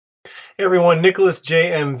Hey everyone, Nicholas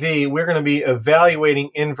JMV. We're going to be evaluating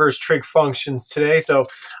inverse trig functions today. So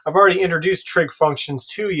I've already introduced trig functions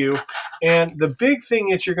to you. And the big thing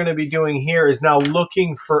that you're going to be doing here is now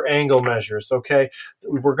looking for angle measures, okay?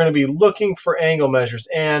 We're going to be looking for angle measures.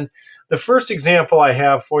 And the first example I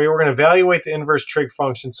have for you, we're going to evaluate the inverse trig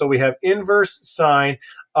function. So we have inverse sine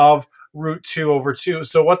of root 2 over 2.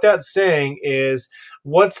 So what that's saying is,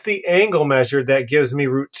 what's the angle measure that gives me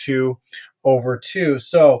root 2 over 2?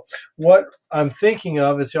 So what I'm thinking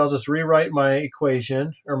of is, I'll just rewrite my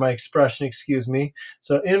equation, or my expression, excuse me.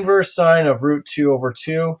 So inverse sine of root 2 over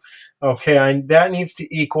 2. Okay, that needs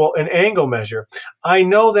to equal an angle measure. I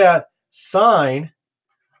know that sine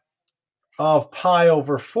of pi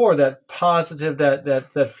over 4, that positive,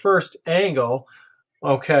 that first angle,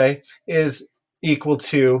 okay, is equal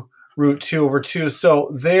to root 2 over 2. So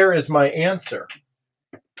there is my answer.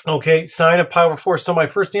 Okay, sine of pi over 4. So my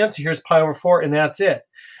first answer here is pi over 4, and that's it.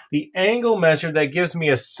 The angle measure that gives me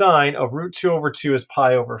a sine of root 2 over 2 is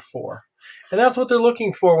pi over 4. And that's what they're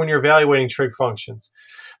looking for when you're evaluating trig functions.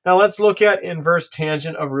 Now let's look at inverse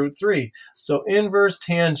tangent of root 3. So inverse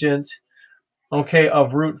tangent, okay,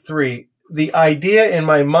 of root 3. The idea in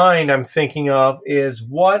my mind I'm thinking of is,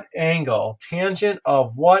 what angle, tangent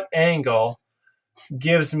of what angle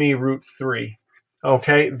gives me root 3?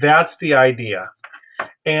 Okay, that's the idea.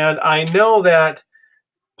 And I know that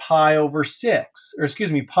pi over 3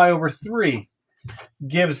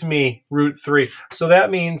 gives me root 3. So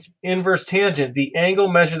that means inverse tangent, the angle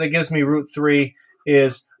measure that gives me root 3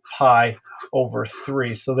 is pi over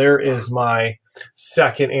 3. So there is my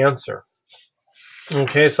second answer.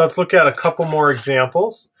 Okay, so let's look at a couple more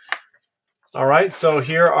examples. All right, so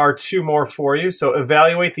here are two more for you. So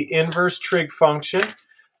evaluate the inverse trig function,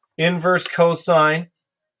 inverse cosine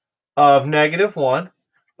of -1.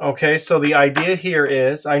 Okay, so the idea here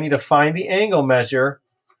is I need to find the angle measure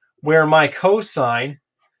where my cosine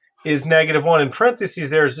is -1. In parentheses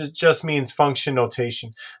there, it just means function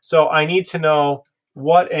notation. So I need to know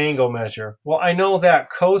what angle measure. Well, I know that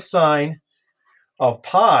cosine of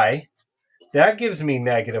pi, that gives me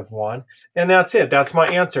 -1, and that's it. That's my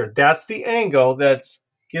answer. That's the angle that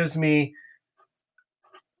gives me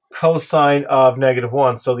cosine of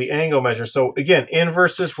 -1, so the angle measure. So again,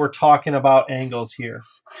 inverses, we're talking about angles here.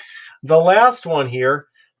 The last one here,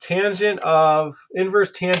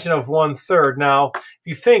 inverse tangent of 1/3. Now, if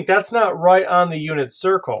you think, that's not right on the unit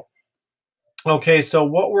circle. Okay, so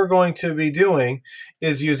what we're going to be doing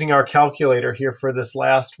is using our calculator here for this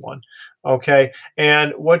last one. Okay,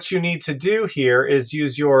 and what you need to do here is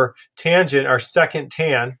use your tangent, our second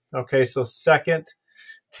tan. Okay, so second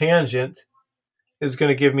tangent is going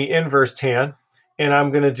to give me inverse tan, and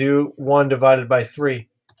I'm going to do 1 divided by 3.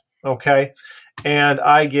 Okay, and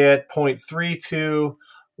I get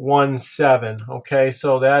 0.3217. Okay,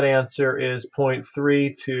 so that answer is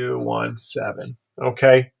 0.3217.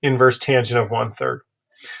 Okay, inverse tangent of 1/3.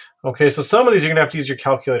 Okay, so some of these you're going to have to use your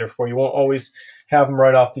calculator for. You won't always have them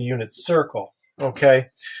right off the unit circle.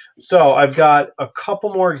 Okay, so I've got a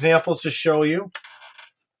couple more examples to show you.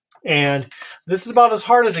 And this is about as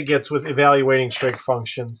hard as it gets with evaluating trig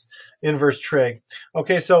functions, inverse trig.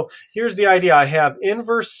 Okay, so here's the idea. I have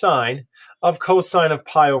inverse sine of cosine of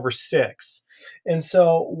pi over 6. And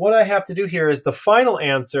so what I have to do here is, the final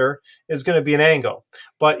answer is going to be an angle.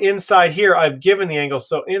 But inside here, I've given the angle.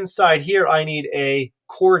 So inside here, I need a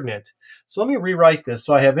coordinate. So let me rewrite this.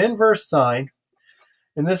 So I have inverse sine,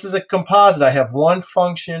 and this is a composite. I have one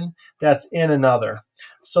function that's in another.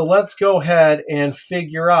 So let's go ahead and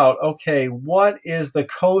figure out, okay, what is the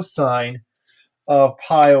cosine of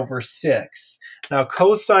pi over 6? Now,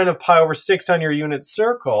 cosine of pi over 6 on your unit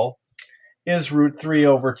circle is root 3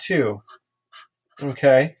 over 2.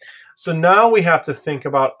 Okay, so now we have to think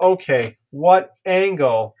about, okay, what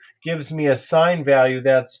angle gives me a sine value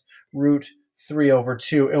that's root 3 over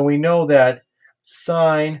 2? And we know that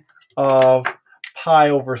sine of pi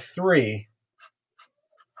over 3,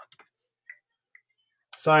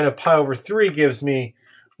 sine of pi over 3 gives me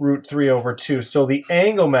root 3 over 2. So the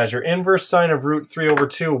angle measure, inverse sine of root 3 over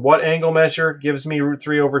 2, what angle measure gives me root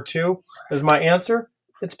 3 over 2 is my answer?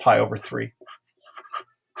 It's pi over 3.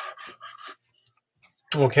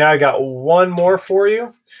 Okay, I got one more for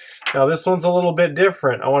you. Now this one's a little bit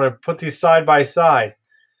different. I want to put these side by side.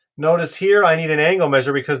 Notice here I need an angle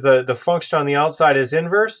measure because the function on the outside is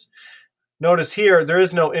inverse. Notice here, there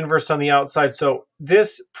is no inverse on the outside. So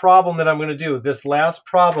this problem that I'm going to do, this last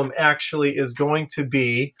problem actually is going to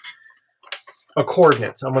be a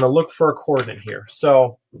coordinate. I'm going to look for a coordinate here.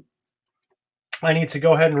 So I need to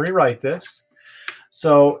go ahead and rewrite this.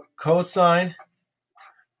 So cosine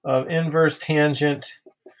of inverse tangent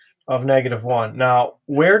of -1. Now,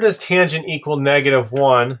 where does tangent equal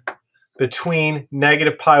 -1 between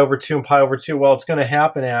 -pi/2 and pi/2? Well, it's going to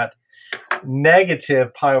happen at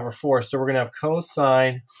 -pi/4. So we're going to have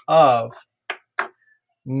cosine of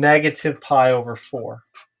 -pi/4.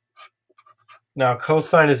 Now,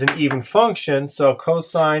 cosine is an even function, so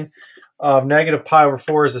cosine of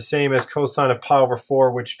 -pi/4 is the same as cosine of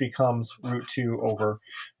pi/4, which becomes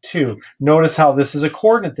 √2/2. Notice how this is a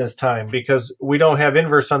coordinate this time because we don't have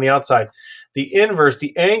inverse on the outside. The inverse,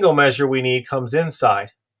 the angle measure we need, comes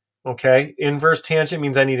inside. Okay, inverse tangent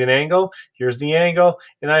means I need an angle. Here's the angle,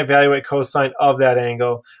 and I evaluate cosine of that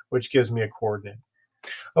angle, which gives me a coordinate.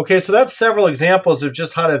 Okay, so that's several examples of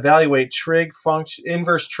just how to evaluate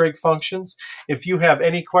inverse trig functions. If you have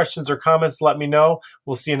any questions or comments, let me know.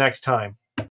 We'll see you next time.